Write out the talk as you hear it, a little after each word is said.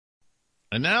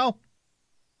And now,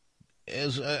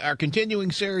 as our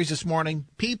continuing series this morning,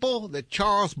 people that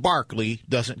Charles Barkley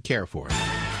doesn't care for.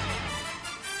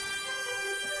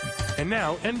 And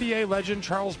now, NBA legend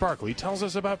Charles Barkley tells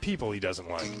us about people he doesn't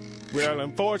like. Well,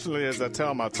 unfortunately, as I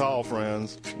tell my tall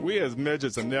friends, we as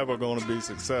midgets are never going to be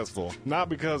successful. Not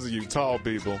because of you tall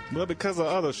people, but because of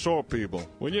other short people.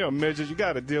 When you're a midget, you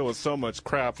got to deal with so much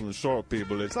crap from short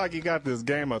people. It's like you got this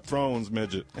Game of Thrones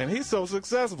midget, and he's so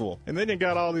successful. And then you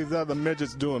got all these other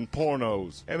midgets doing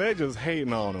pornos, and they just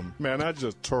hating on him. Man, that's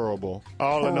just terrible.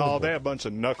 All in all, they're a bunch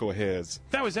of knuckleheads.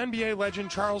 That was NBA legend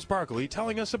Charles Barkley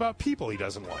telling us about people he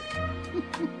doesn't like.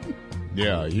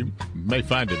 Yeah, you may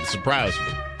find it surprising.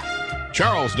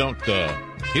 Charles don't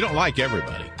like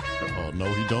everybody. Oh, no,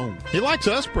 he don't. He likes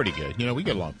us pretty good. You know, we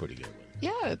get along pretty good with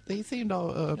him. Yeah, he seemed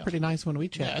pretty nice when we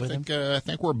chat with him. I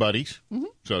think we're buddies,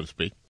 so to speak.